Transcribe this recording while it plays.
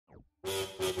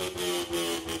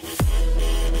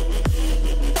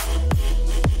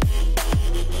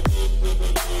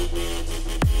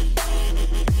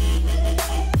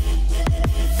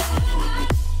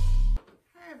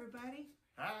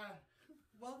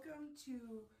welcome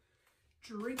to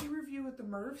Drinking Review with the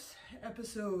Murphs,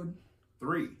 episode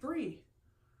 3. 3.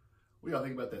 What do y'all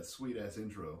think about that sweet ass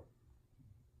intro?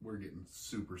 We're getting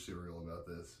super serial about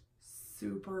this.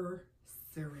 Super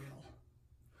cereal.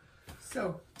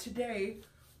 So today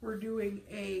we're doing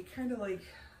a kind of like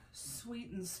sweet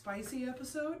and spicy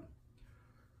episode.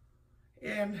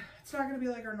 And it's not going to be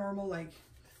like our normal like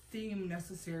theme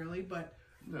necessarily, but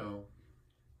no,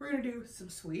 we're going to do some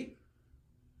sweet.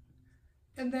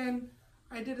 And then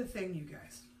I did a thing, you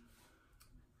guys.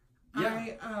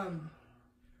 Yeah.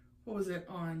 What was it,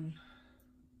 on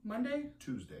Monday?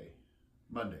 Tuesday.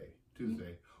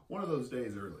 One of those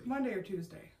days early. Monday or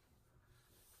Tuesday.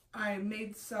 I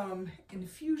made some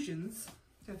infusions,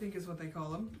 I think is what they call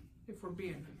them, if we're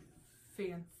being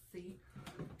fancy.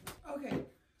 Okay,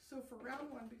 so for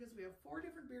round one, because we have 4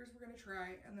 different beers we're going to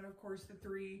try, and then of course the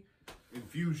 3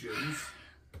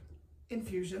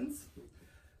 infusions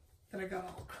that I got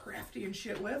all crafty and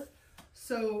shit with.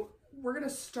 So we're going to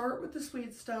start with the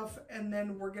sweet stuff, and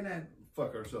then we're going to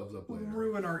fuck ourselves up later.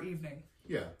 Ruin our evening.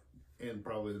 Yeah, and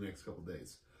probably the next couple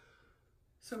days.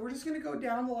 So we're just going to go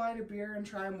down the line of beer and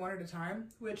try them one at a time,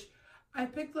 which I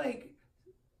picked like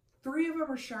 3 of them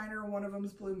are Shiner, 1 of them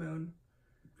is Blue Moon.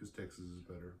 Because Texas is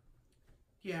better.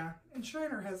 Yeah, and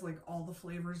Shiner has like all the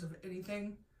flavors of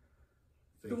anything.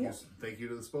 Thank you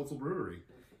to the Spotzel Brewery.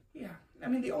 Yeah, I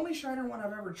mean the only Shiner one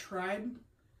I've ever tried,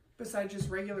 besides just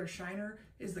regular Shiner,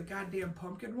 is the goddamn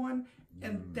pumpkin one,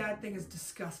 and that thing is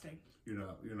disgusting. You're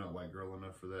not white girl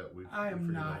enough for that. I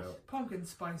am not. Pumpkin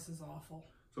spice is awful.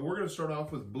 So we're going to start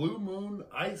off with Blue Moon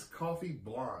Iced Coffee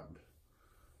Blonde.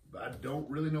 I don't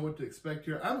really know what to expect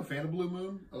here. I'm a fan of Blue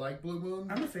Moon. I like Blue Moon.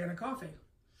 I'm a fan of coffee.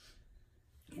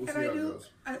 We'll see how it goes.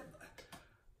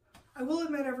 I will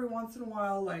admit every once in a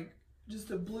while, like,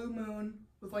 just a Blue Moon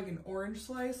with like an orange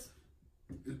slice.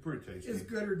 It's pretty tasty. Is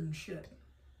gooder than shit.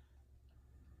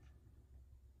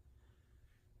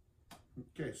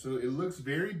 Okay, so it looks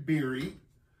very beery.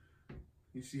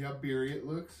 You see how beery it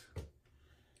looks?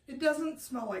 It doesn't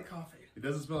smell like coffee. It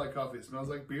doesn't smell like coffee. It smells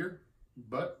like beer,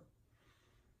 but...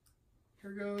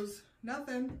 Here goes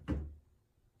nothing.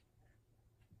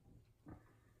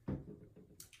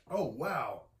 Oh,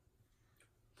 wow.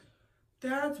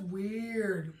 That's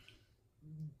weird.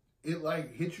 It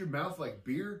like hits your mouth like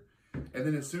beer, and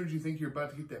then as soon as you think you're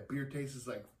about to get that beer taste, it's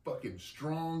like fucking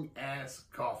strong ass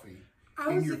coffee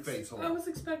in your face hole. I was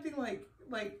expecting like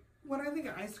when I think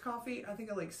of iced coffee, I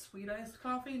think of like sweet iced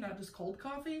coffee, not just cold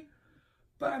coffee.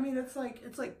 But I mean, it's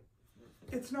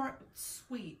not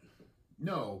sweet.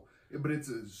 No, but it's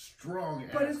a strong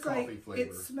ass coffee flavor.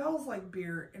 It smells like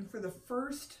beer, and for the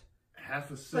first half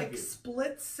a second, like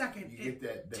split second, you get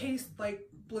that tastes like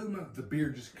Blue Moon. The beer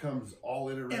just comes all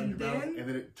in around your mouth, and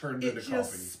then it turns into coffee. It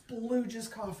just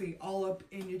splooges coffee all up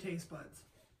in your taste buds.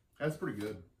 That's pretty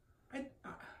good.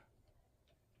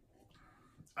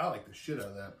 I like the shit out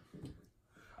of that.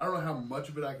 I don't know how much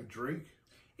of it I could drink.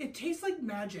 It tastes like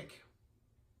magic.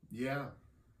 Yeah.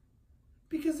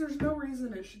 Because there's no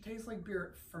reason it should taste like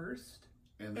beer at first,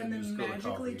 and then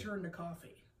magically turn to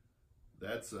coffee.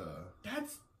 That's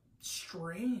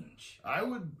strange. I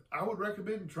would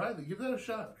recommend try that. Give that a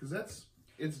shot because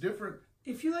it's different.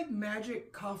 If you like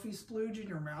magic coffee splooge in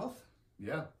your mouth,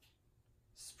 yeah,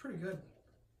 it's pretty good.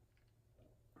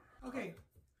 Okay,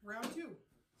 round 2.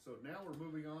 So now we're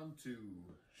moving on to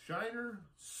Shiner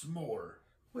S'more.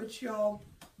 Which, y'all,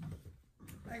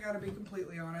 I gotta be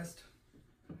completely honest.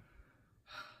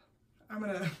 I'm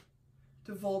gonna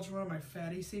divulge one of my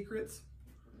fatty secrets.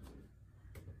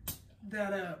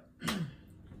 That,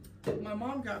 my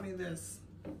mom got me this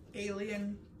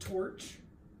alien torch,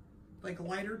 like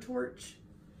lighter torch,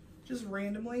 just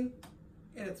randomly,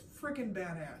 and it's freaking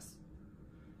badass.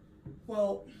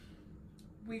 Well,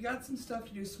 we got some stuff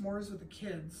to do s'mores with the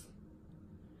kids,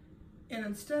 and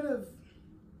instead of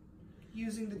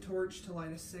using the torch to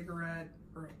light a cigarette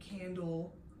or a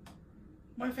candle,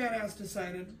 my fat ass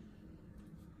decided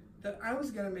that I was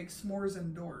gonna make s'mores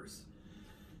indoors.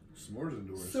 S'mores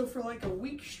indoors? So for like a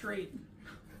week straight,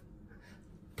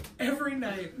 every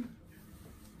night,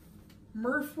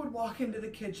 Murph would walk into the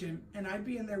kitchen and I'd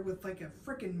be in there with like a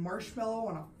freaking marshmallow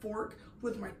on a fork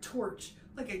with my torch,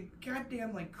 like a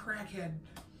goddamn like crackhead,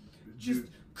 just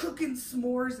cooking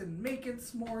s'mores and making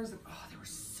s'mores, and oh, they were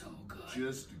so good.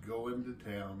 Just going to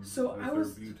town with their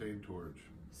butane torch.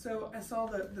 So I saw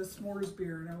the s'mores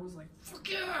beer and I was like, fuck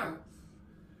yeah!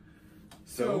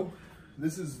 So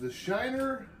this is the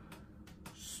Shiner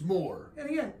S'more. And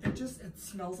again, it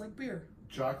smells like beer.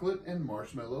 Chocolate and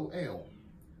marshmallow ale.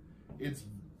 It's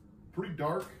pretty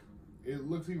dark. It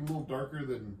looks even a little darker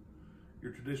than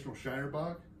your traditional Shiner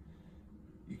Bock.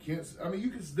 You can't. I mean, you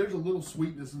can. There's a little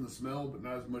sweetness in the smell, but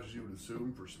not as much as you would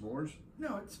assume for s'mores.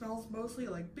 No, it smells mostly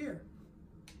like beer.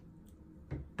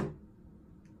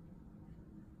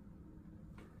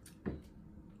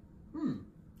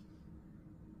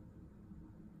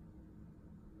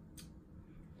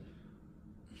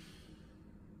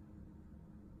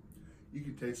 You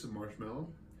can taste some marshmallow.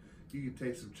 You can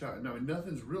taste some chocolate. Now,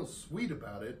 nothing's real sweet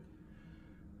about it.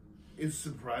 It's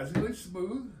surprisingly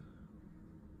smooth.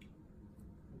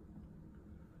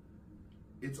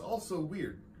 It's also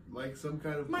weird, like some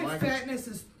kind of My fatness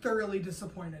is thoroughly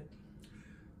disappointed.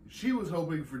 She was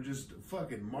hoping for just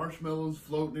fucking marshmallows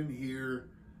floating in here,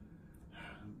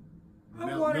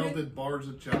 melted bars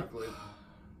of chocolate.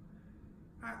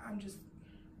 I'm just,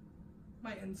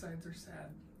 my insides are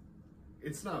sad.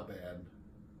 It's not bad.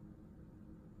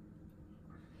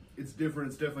 It's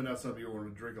different. It's definitely not something you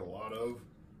want to drink a lot of.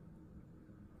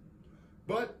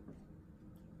 But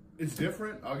it's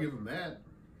different. I'll give them that.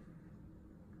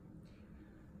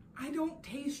 I don't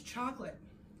taste chocolate.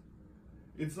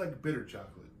 It's like bitter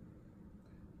chocolate.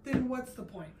 Then what's the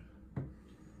point?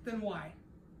 Then why?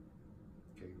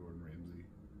 Okay, Gordon Ramsay.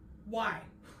 Why?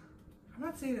 I'm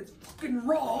not saying it's fucking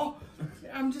raw.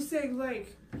 I'm just saying,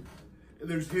 like,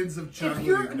 there's hints of chocolate.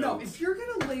 If you're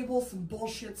gonna label some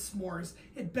bullshit s'mores,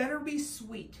 it better be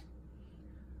sweet.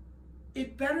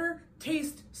 It better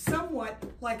taste somewhat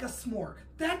like a s'more.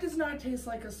 That does not taste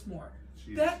like a s'more.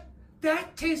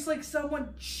 That tastes like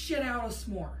someone shit out a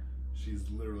s'more. She's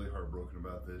literally heartbroken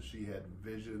about this. She had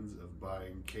visions of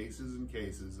buying cases and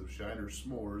cases of Shiner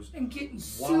s'mores and getting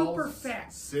super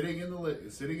fat, sitting in the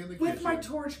kitchen with my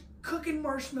torch, cooking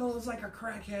marshmallows like a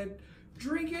crackhead,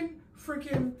 drinking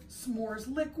freaking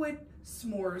s'mores, liquid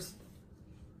s'mores,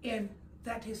 and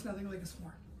that tastes nothing like a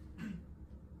s'more.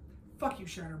 Fuck you,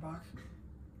 Shinerbach.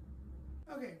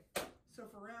 Okay, so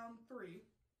for round 3,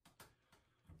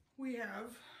 we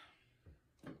have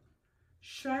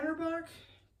Shinerbach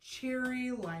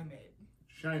Cherry Limeade.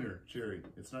 Shiner cherry.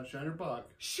 It's not Shiner Bach.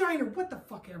 Shiner, what the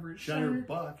fuck ever? Shiner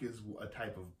Bach is a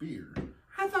type of beer.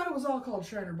 I thought it was all called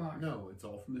Shiner Bach. No, it's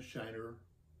all from the Shiner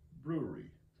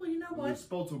Brewery. Well, you know what? The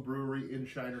Spotzl Brewery in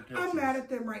Shiner, Texas. I'm mad at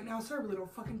them right now, so I really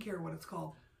don't fucking care what it's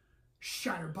called.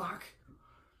 Shiner Bach.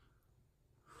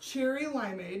 Cherry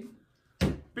Limeade.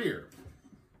 Beer.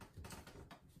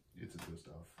 It's a twist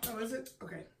off. Oh, is it?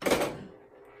 Okay.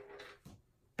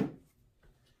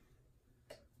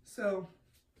 So,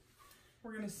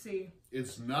 we're going to see.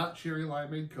 It's not cherry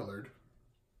limeade colored.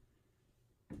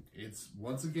 It's,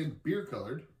 once again, beer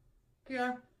colored.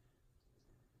 Yeah.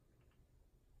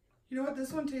 You know what?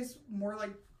 This one tastes more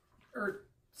like, or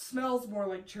smells more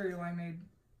like cherry limeade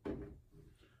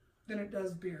than it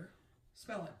does beer.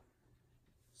 Smell it.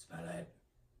 Smell it.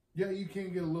 Yeah, you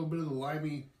can get a little bit of the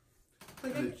limey,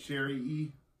 like the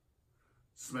cherry-y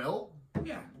smell.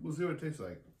 Yeah. We'll see what it tastes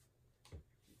like.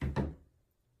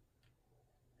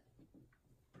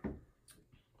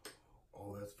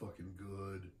 Oh, that's fucking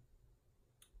good.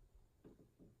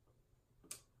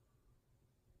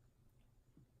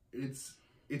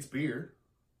 It's beer.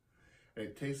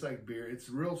 It tastes like beer. It's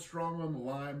real strong on the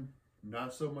lime,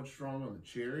 not so much strong on the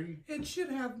cherry. It should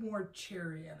have more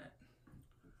cherry in it.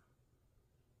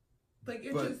 Like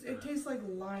it tastes like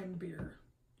lime beer.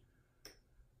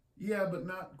 Yeah, but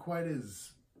not quite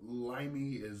as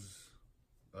limey as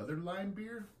other lime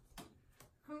beer.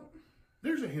 Oh.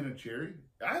 There's a hint of cherry.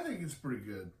 I think it's pretty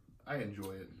good. I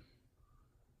enjoy it.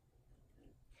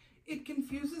 It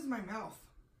confuses my mouth.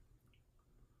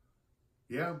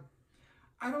 Yeah.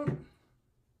 I don't...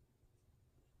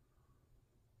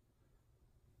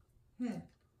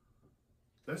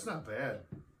 That's not bad.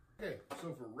 Okay,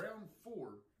 so for round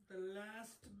 4... The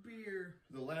last beer.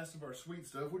 The last of our sweet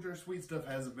stuff, which our sweet stuff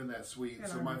hasn't been that sweet, and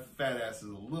so my fat ass is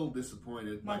a little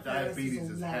disappointed. My diabetes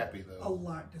is happy, though. A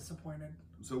lot disappointed.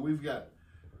 So we've got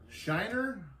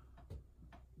Shiner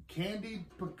Candied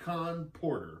Pecan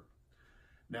Porter.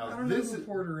 Now, I don't know what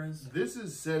porter is. This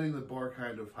is setting the bar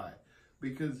kind of high.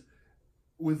 Because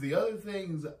with the other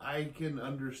things, I can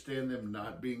understand them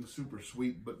not being super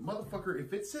sweet. But motherfucker,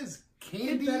 if it says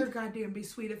candy... It better goddamn be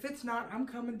sweet. If it's not, I'm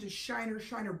coming to Shiner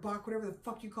Bach, whatever the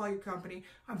fuck you call your company.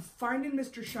 I'm finding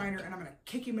Mr. Shiner and I'm going to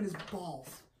kick him in his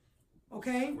balls.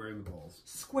 Okay? Square in the balls.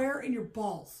 Square in your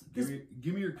balls.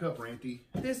 Give me your cup, Ranty.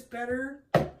 This better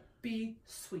be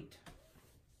sweet.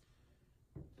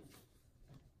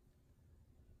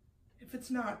 If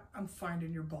it's not, I'm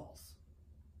finding your balls.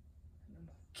 And I'm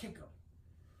going to kick them.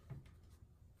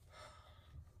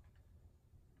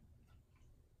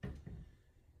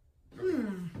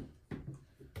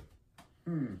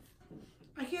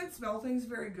 I can't smell things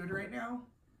very good right now.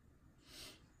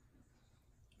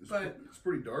 but it's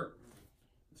pretty dark.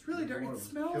 It's really dark. It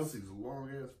smells. Kelsey's long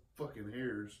ass fucking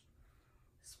hairs.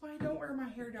 That's why I don't wear my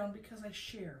hair down, because I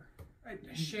share. I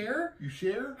share? You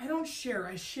share? I don't share.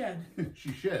 I shed.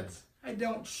 She sheds. I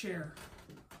don't share.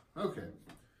 Okay.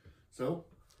 So,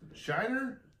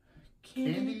 Shiner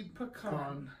Candied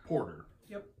Pecan Porter.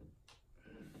 Yep.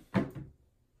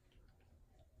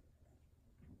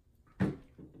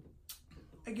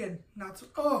 Again, not so.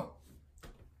 Oh!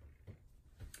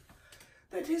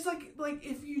 That tastes like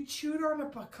if you chewed on a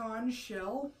pecan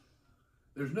shell.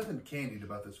 There's nothing candied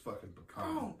about this fucking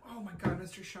pecan. Oh my God,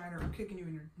 Mr. Shiner, I'm kicking you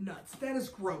in your nuts. That is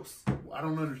gross. I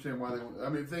don't understand why they went. I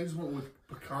mean, if they just went with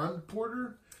pecan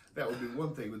porter, that would be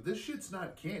one thing. But this shit's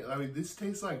not candy. I mean, this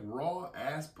tastes like raw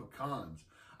ass pecans.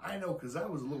 I know, because I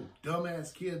was a little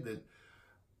dumbass kid that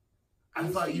I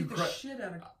thought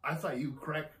you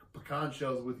crack pecan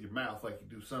shells with your mouth like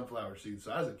you do sunflower seeds.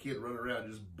 So I was a kid running around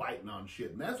just biting on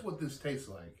shit, and that's what this tastes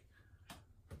like.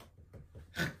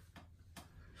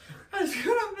 I was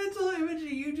gonna mental image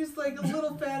of you just like a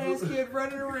little fat ass kid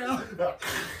running around.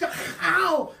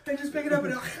 Ow! And just pick it up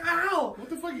and ow! What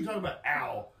the fuck are you talking about?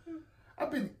 Ow!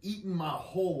 I've been eating my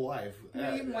whole life.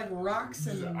 You're eating like rocks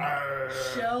and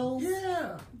shells.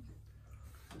 Yeah.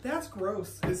 That's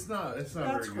gross. It's not. It's not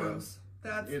That's very good. gross.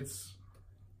 That's. It's.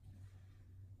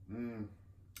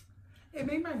 It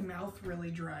made my mouth really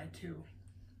dry too.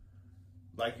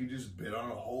 Like you just bit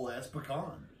on a whole ass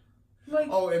pecan. Like,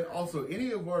 oh, and also,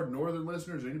 any of our northern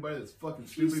listeners, or anybody that's fucking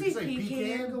stupid, if you say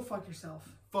pecan, go fuck yourself.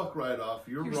 Fuck right off.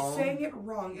 You're wrong. You're saying it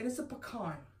wrong. It is a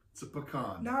pecan. It's a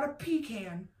pecan. Not a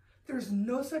pecan. There's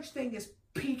no such thing as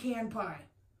pecan pie.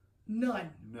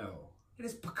 None. No. It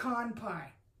is pecan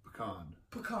pie. Pecan.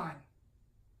 Pecan.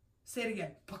 Say it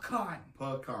again. Pecan.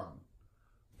 Pecan.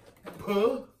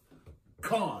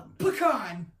 Pecan.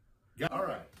 Pecan. Yeah. All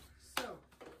right. So,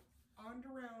 on to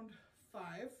round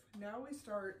 5. Now we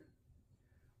start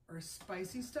our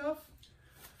spicy stuff,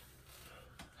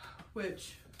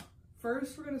 which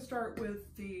first we're going to start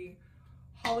with the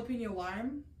jalapeno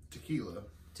lime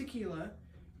tequila,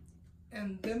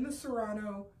 and then the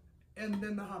serrano, and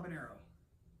then the habanero,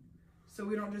 so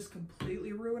we don't just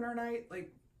completely ruin our night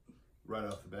like right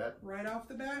off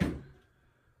the bat.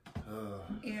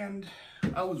 And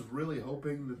I was really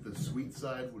hoping that the sweet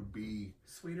side would be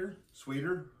sweeter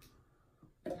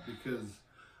because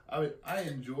I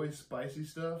enjoy spicy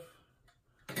stuff,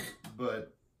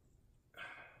 but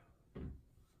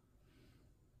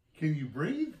can you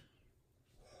breathe?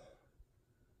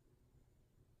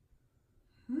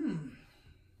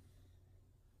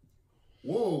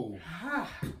 Whoa.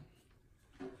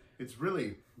 It's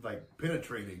really like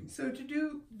penetrating. So to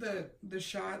do the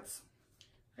shots,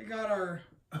 I got our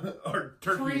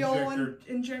turkey Creole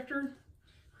injector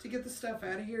to get the stuff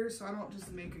out of here so I don't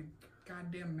just make a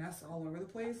goddamn mess all over the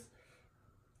place.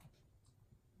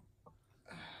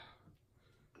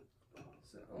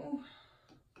 So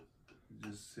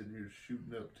just sitting here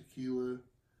shooting up tequila.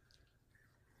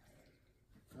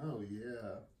 Oh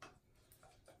yeah,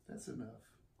 that's enough.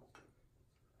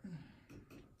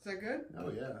 Is that good? Oh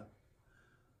yeah.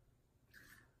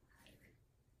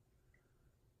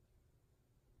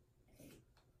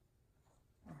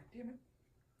 Oh, damn it.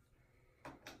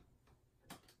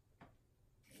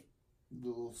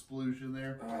 Little splusion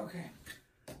there. Okay.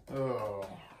 Oh.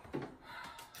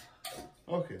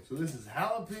 Okay, so this is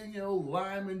jalapeno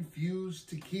lime infused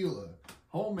tequila,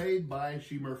 homemade by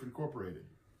Murphs Incorporated.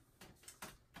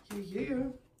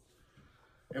 Yeah.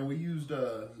 And we used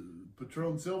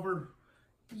Patron Silver.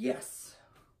 Yes.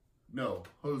 No,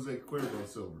 Jose Cuervo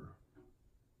Silver.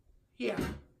 Yeah.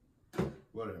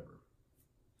 Whatever.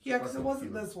 Yeah, because it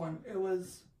wasn't this one. It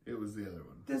was the other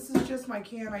one. This is just my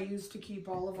can I use to keep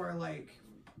all of our, like,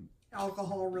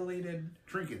 alcohol-related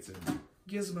trinkets in.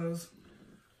 Gizmos.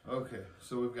 Okay,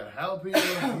 so we've got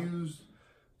jalapeno infused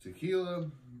tequila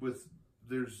with,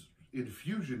 there's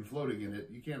infusion floating in it.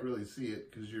 You can't really see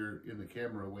it because you're in the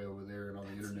camera way over there and on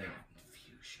the internet.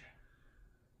 Infusion.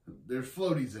 There's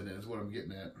floaties in it is what I'm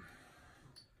getting at.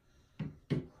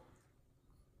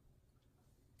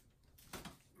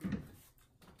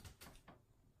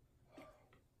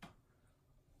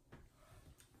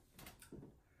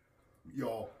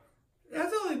 Y'all.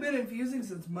 That's only been infusing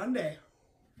since Monday.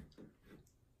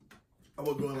 I'm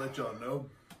going to go and let y'all know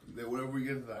that whenever we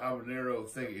get to the habanero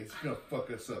thing, it's going to fuck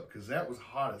us up because that was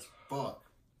hot as fuck.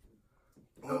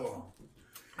 Oh.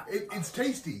 It's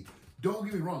tasty. Don't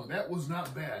get me wrong. That was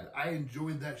not bad. I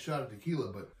enjoyed that shot of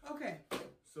tequila, but... Okay.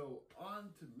 So, on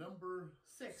to number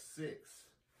 6.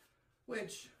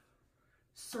 Which,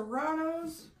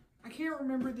 Serrano's, I can't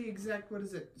remember the exact, what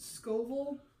is it,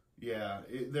 Scoville? Yeah,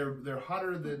 they're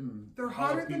hotter than They're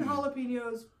hotter than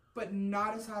jalapenos, but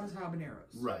not as hot as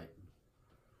habaneros. Right.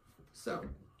 So,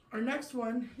 our next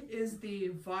one is the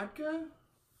vodka,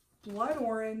 blood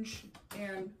orange,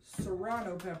 and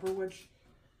serrano pepper, which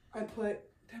I put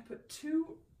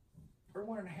 2 or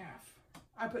 1.5.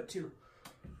 I put 2.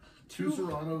 Two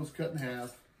serranos cut in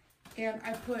half. And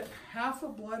I put half a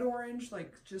blood orange,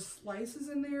 like just slices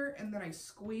in there, and then I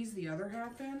squeeze the other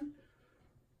half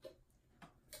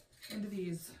into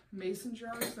these mason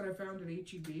jars that I found at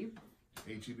H-E-B.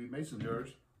 H-E-B mason jars.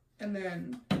 And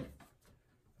then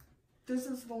this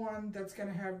is the one that's going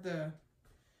to have the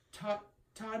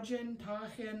Tajin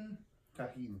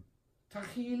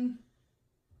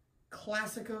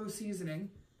Classico seasoning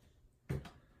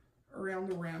around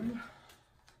the rim.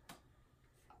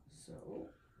 So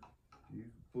you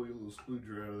pull your little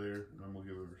splooger out of there, and I'm gonna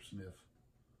give it a sniff.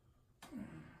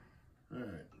 All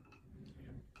right.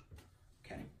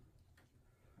 Okay.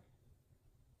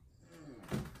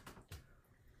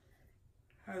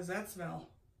 How does that smell?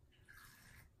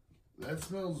 That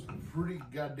smells pretty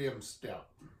goddamn stout.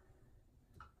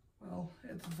 Well,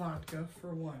 it's vodka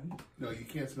for one. No, you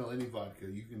can't smell any vodka.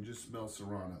 You can just smell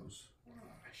serranos. Oh,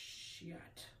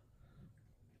 shit.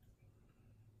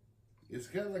 It's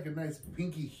got like a nice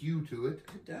pinky hue to it.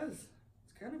 It does.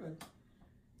 It's kind of a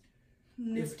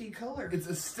nifty color. It's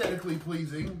aesthetically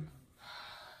pleasing.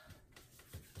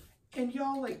 And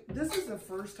y'all, like, this is the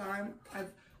first time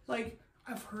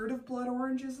I've heard of blood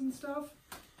oranges and stuff,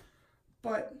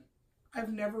 but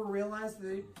I've never realized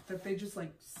that they just,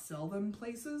 like, sell them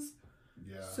places.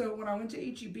 Yeah. So when I went to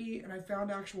H-E-B and I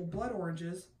found actual blood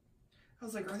oranges, I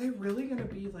was like, are they really going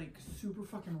to be, like, super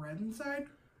fucking red inside?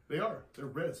 They are. They're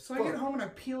red as So fuck. I get home and I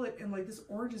peel it, and, like, this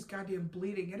orange is goddamn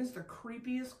bleeding. It is the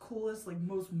creepiest, coolest, like,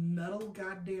 most metal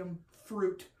goddamn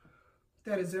fruit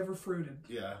that has ever fruited.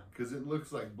 Yeah, because it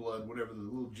looks like blood. Whenever the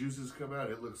little juices come out,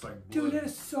 it looks like blood. Dude, it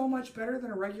is so much better than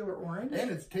a regular orange.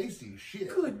 And it's tasty as shit.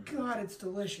 Good God, it's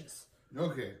delicious.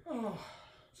 Okay. Oh.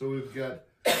 So we've got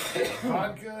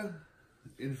vodka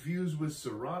infused with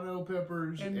serrano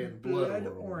peppers and blood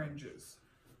oranges.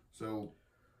 So,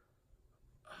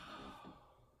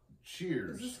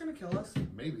 cheers. Is this going to kill us?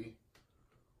 Maybe.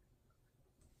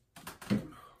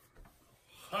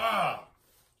 Ha!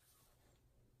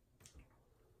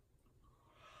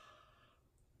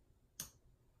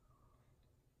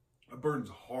 It burns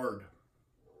hard.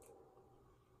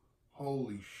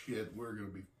 Holy shit, we're going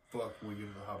to be fucked when we get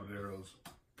to the habaneros.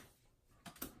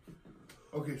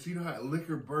 Okay, so you know how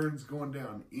liquor burns going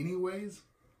down anyways?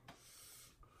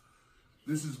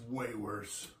 This is way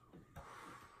worse.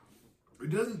 It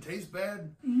doesn't taste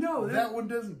bad. No. That one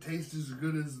doesn't taste as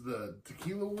good as the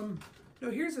tequila one. No,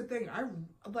 here's the thing.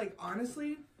 Like,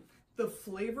 honestly, the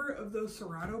flavor of those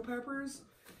serrano peppers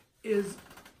is,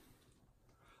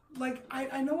 like,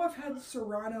 I know I've had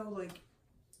serrano, like,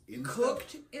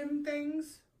 cooked in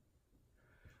things,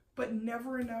 but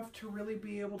never enough to really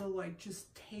be able to, like,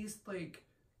 just taste, like,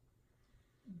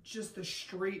 just the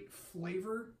straight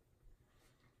flavor.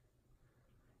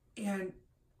 And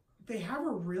they have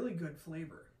a really good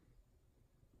flavor.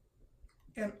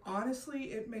 And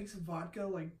honestly, it makes vodka,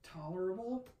 like,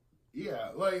 tolerable. Yeah,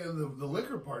 like, the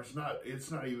liquor part's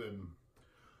it's not even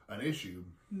an issue.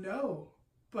 No,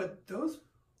 but the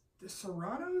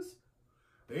serranos,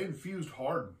 they infused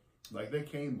hard. Like, they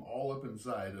came all up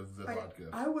inside of the vodka.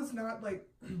 I was not, like...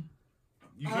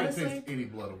 You can't taste any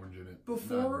blood orange in it.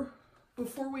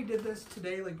 Before we did this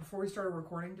today, like, before we started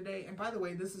recording today, and by the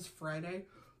way, this is Friday,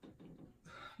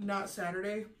 not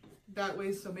Saturday, that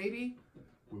way, so maybe...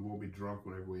 We won't be drunk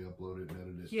whenever we upload it and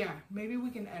edit it. Yeah, maybe we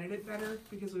can edit it better,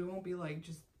 because we won't be, like,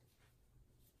 just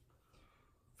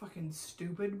fucking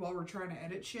stupid while we're trying to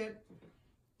edit shit.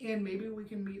 And maybe we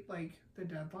can meet, like, the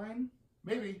deadline.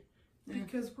 Maybe.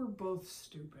 Because we're both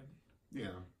stupid.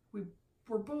 Yeah.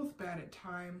 We're both bad at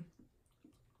time.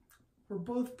 We're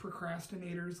both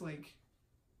procrastinators, like...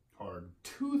 Hard.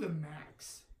 To the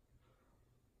max.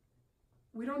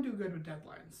 We don't do good with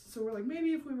deadlines. So we're like,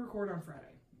 maybe if we record on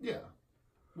Friday. Yeah.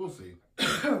 We'll see.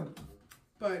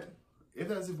 But...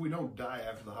 It's as if we don't die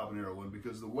after the habanero one,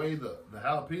 because the way the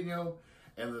jalapeno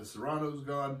and the serrano's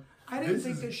gone... I didn't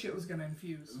think this shit was going to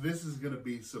infuse. This is going to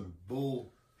be some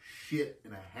bullshit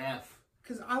and a half.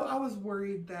 Because I was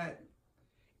worried that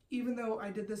even though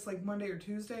I did this like Monday or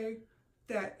Tuesday,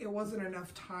 that it wasn't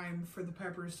enough time for the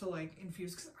peppers to like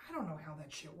infuse. Because I don't know how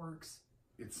that shit works.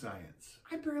 It's science.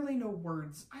 I barely know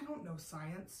words. I don't know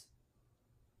science.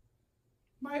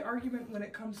 My argument when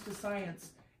it comes to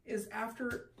science is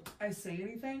after I say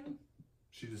anything...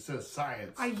 She just says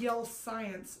science. I yell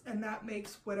science, and that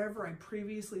makes whatever I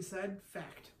previously said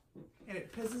fact. and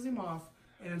it pisses him off,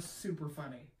 and it's super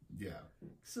funny. Yeah.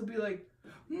 So he'll be like,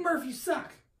 Murph, you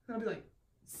suck. And I'll be like,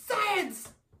 science!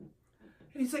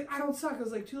 And he's like, I don't suck. I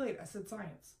was like, too late. I said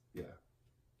science. Yeah.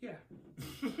 Yeah.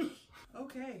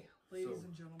 Okay, ladies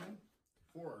and gentlemen.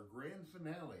 For our grand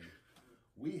finale,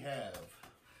 we have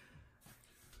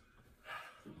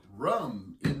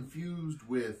rum infused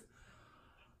with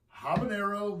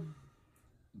habanero,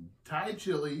 Thai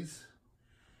chilies,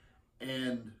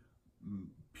 and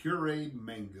pureed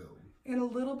mango. And a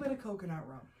little bit of coconut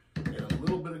rum. And a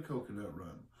little bit of coconut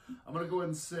rum. I'm going to go ahead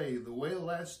and say, the way the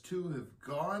last two have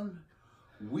gone,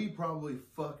 we probably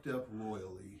fucked up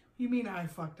royally. You mean I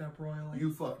fucked up royally?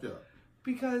 You fucked up.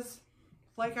 Because,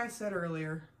 like I said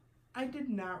earlier, I did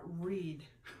not read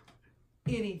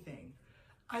anything.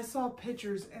 I saw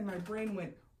pictures and my brain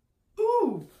went,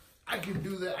 ooh! I can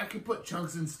do that. I can put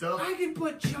chunks in stuff. I can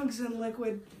put chunks in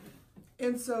liquid.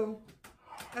 And so,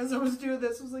 as I was doing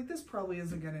this, I was like, this probably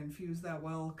isn't going to infuse that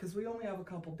well because we only have a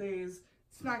couple days.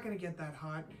 It's not going to get that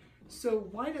hot. So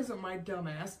why doesn't my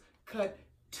dumbass cut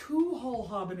 2 whole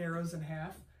habaneros in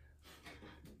half,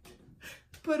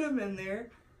 put them in there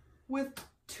with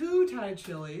 2 Thai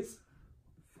chilies.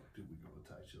 Fuck did we go with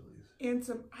Thai chilies? And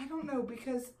some, I don't know,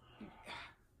 because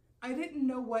I didn't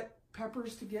know what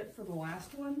peppers to get for the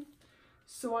last one.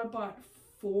 So I bought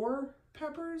 4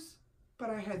 peppers, but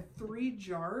I had 3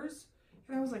 jars.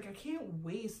 And I was like, I can't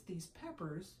waste these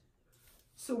peppers.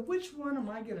 So which one am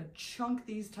I going to chunk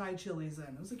these Thai chilies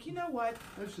in? I was like, you know what?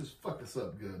 Let's just fuck us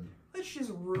up good. Let's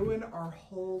just ruin our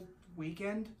whole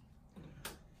weekend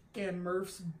in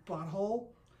Murph's butthole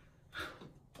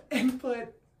and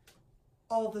put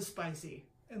all the spicy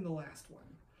in the last one.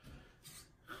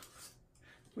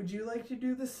 Would you like to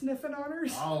do the sniffing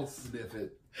honors? I'll sniff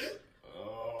it.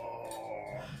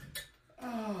 Oh.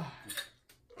 Oh.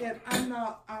 And I'm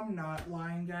not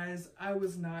lying, guys. I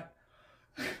was not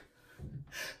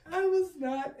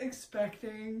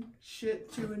expecting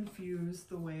shit to infuse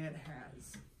the way it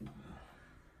has.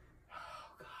 Oh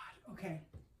God. Okay.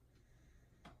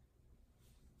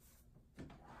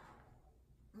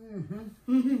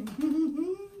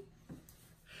 Mm-hmm.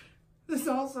 This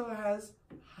also has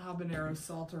habanero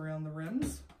salt around the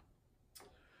rims.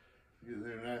 Get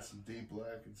there nice and deep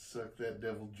black and suck that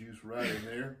devil juice right in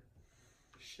there.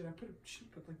 Shit, I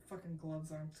should put like fucking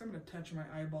gloves on because I'm gonna touch my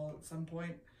eyeball at some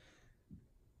point,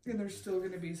 and there's still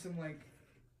gonna be some like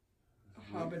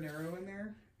habanero in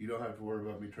there. You don't have to worry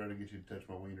about me trying to get you to touch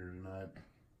my wiener tonight.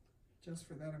 Just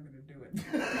for that, I'm gonna do it.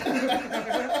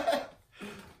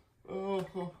 Oh,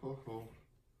 ho, ho, ho.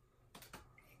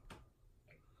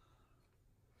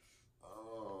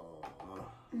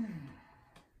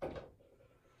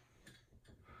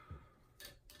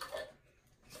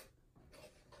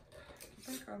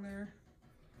 Back on there.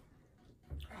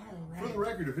 All right. For the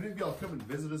record, if any of y'all come and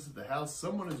visit us at the house,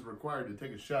 someone is required to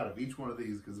take a shot of each one of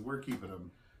these because we're keeping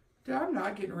them. Dude, I'm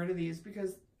not getting rid of these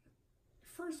because,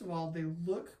 first of all, they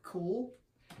look cool.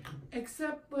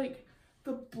 Except, like,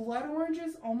 the blood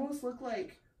oranges almost look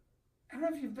like, I don't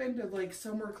know if you've been to, like,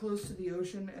 somewhere close to the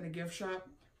ocean in a gift shop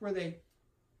where they,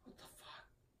 what the fuck?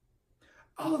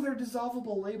 Oh, they're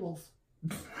dissolvable labels.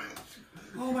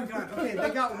 Oh my God. Okay, they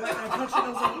got wet and I touched it and I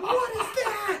was like, what is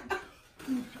that?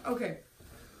 Okay.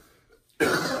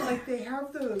 But, like, they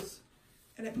have those,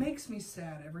 and it makes me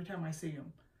sad every time I see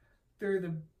them. They're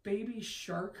the baby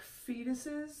shark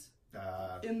fetuses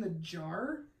in the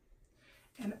jar.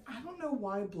 And I don't know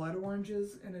why blood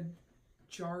oranges in a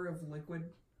jar of liquid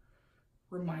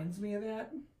reminds me of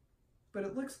that. But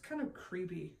it looks kind of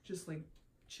creepy, just like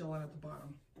chilling at the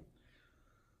bottom.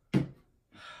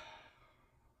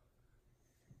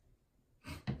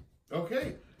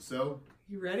 Okay, so.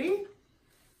 You ready?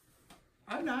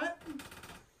 I'm not.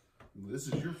 This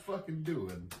is your fucking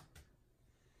doing.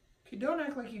 Okay, don't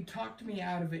act like you talked me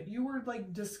out of it. You were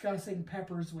like discussing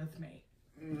peppers with me.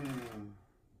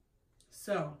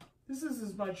 So, this is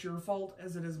as much your fault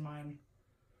as it is mine.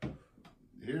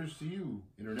 Here's to you,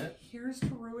 Internet. Here's to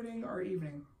ruining our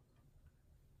evening.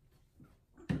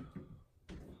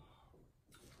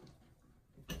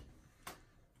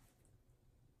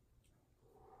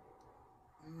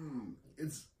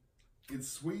 It's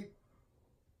sweet,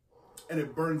 and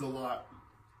it burns a lot.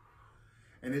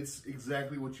 And it's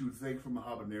exactly what you would think from a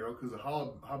habanero, because a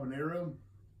habanero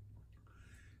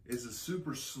is a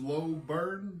super slow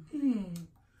burn.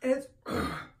 It's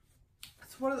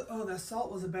one of the, oh, the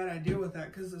salt was a bad idea with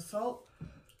that, because the salt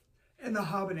and the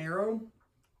habanero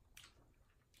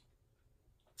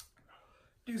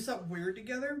do something weird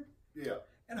together. Yeah.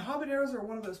 And habaneros are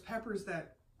one of those peppers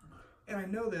that, and I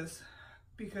know this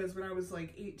because when I was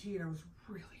like 18, I was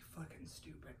really fucking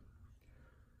stupid.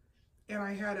 and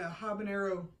I had a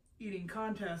habanero eating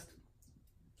contest.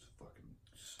 It's fucking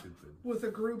stupid. With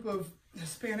a group of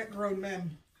Hispanic grown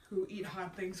men who eat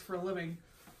hot things for a living.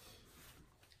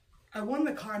 I won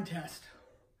the contest,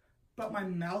 but my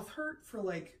mouth hurt for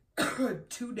like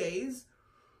 2 days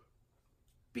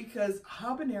because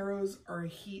habaneros are a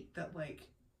heat that like...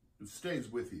 It stays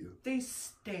with you. They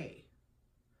stay.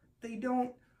 They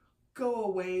don't go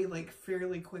away like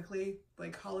fairly quickly,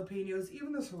 like jalapenos.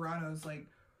 Even the serranos, like,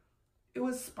 it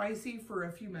was spicy for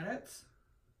a few minutes,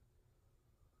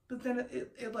 but then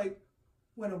it like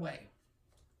went away.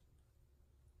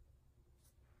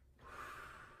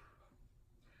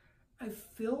 I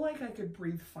feel like I could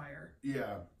breathe fire.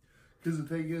 Yeah, because the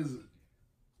thing is,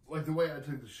 like the way I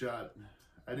took the shot,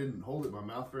 I didn't hold it in my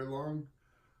mouth very long,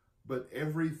 but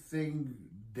everything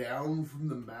down from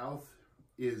the mouth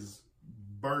is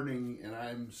burning and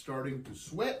I'm starting to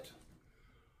sweat.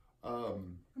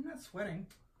 I'm not sweating.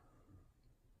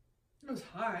 It was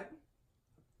hot.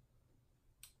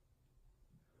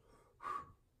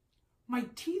 My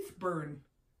teeth burn.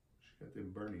 She got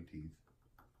them burny teeth.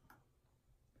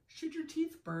 Should your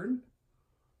teeth burn?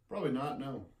 Probably not,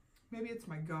 no. Maybe it's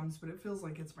my gums, but it feels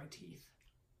like it's my teeth.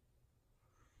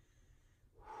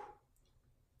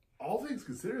 All things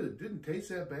considered, it didn't taste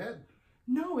that bad.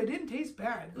 No, it didn't taste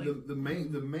bad. Like, the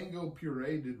mango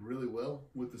puree did really well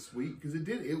with the sweet, because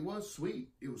it was sweet.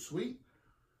 It was sweet,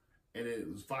 and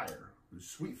it was fire. It was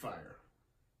sweet fire.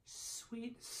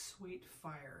 Sweet, sweet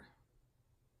fire.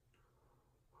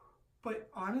 But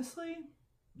honestly,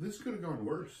 this could have gone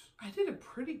worse. I did a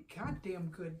pretty goddamn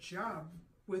good job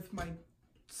with my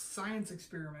science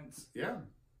experiments. Yeah.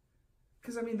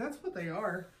 Because, I mean, that's what they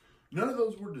are. None of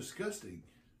those were disgusting.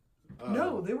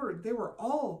 No, they were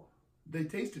all... They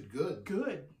tasted good.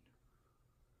 Good.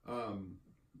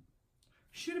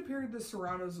 Should have paired the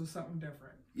serranos with something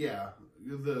different. Yeah.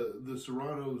 The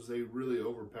serranos, they really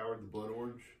overpowered the blood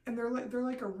orange. And they're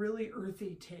like a really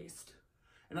earthy taste.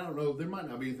 And I don't know, there might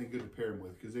not be anything good to pair them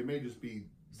with, because they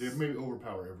may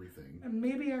overpower everything. And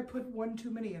maybe I put one too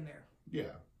many in there.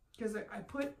 Yeah. Because I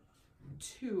put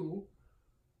 2.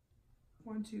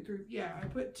 1, 2, 3. Yeah, I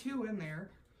put 2 in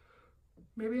there.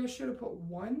 Maybe I should have put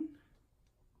 1.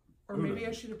 Or maybe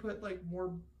I should have put like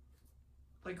more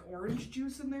like orange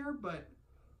juice in there, but...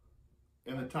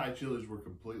 And the Thai chilies were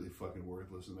completely fucking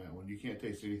worthless in that one. You can't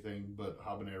taste anything but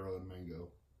habanero and mango.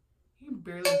 You can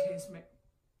barely taste me.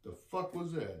 The fuck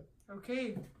was that?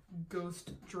 Okay,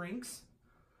 ghost drinks.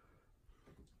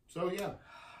 So yeah.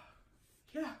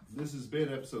 Yeah. This has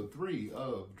been episode 3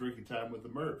 of Drinking Time with the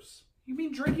Murphs. You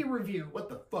mean drinking review? What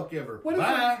the fuck ever. What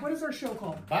Bye. What is our show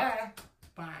called? Bye.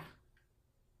 Bye.